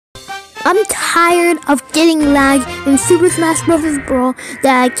I'm tired of getting lag in Super Smash Bros. Brawl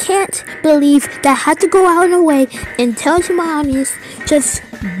that I can't believe that I had to go out of the way and tell to my audience just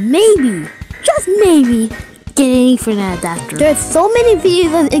maybe get an Ethernet adapter. There's so many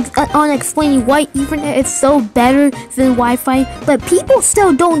videos on explaining why Ethernet is so better than Wi-Fi, but people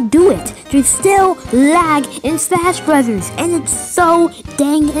still don't do it. There's still lag in Smash Brothers, and it's so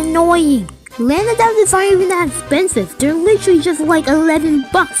dang annoying. LAN adapters aren't even that expensive. They're literally just like 11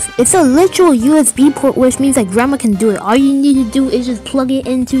 bucks. It's a literal USB port, which means that grandma can do it. All you need to do is just plug it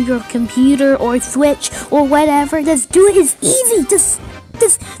into your computer or Switch or whatever. Just do it. It's easy. Just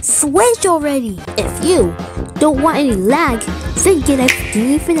switch already. If you don't want any lag, then get a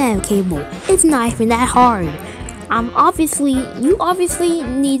Ethernet cable. It's not even that hard. You obviously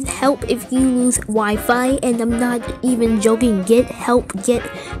need help if you lose Wi-Fi, and I'm not even joking. Get help, get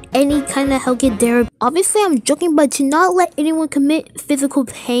any kind of help, get there. Obviously I'm joking, but to not let anyone commit physical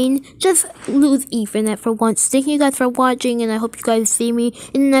pain, just lose Ethernet for once. Thank you guys for watching, and I hope you guys see me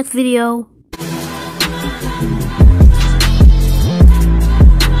in the next video.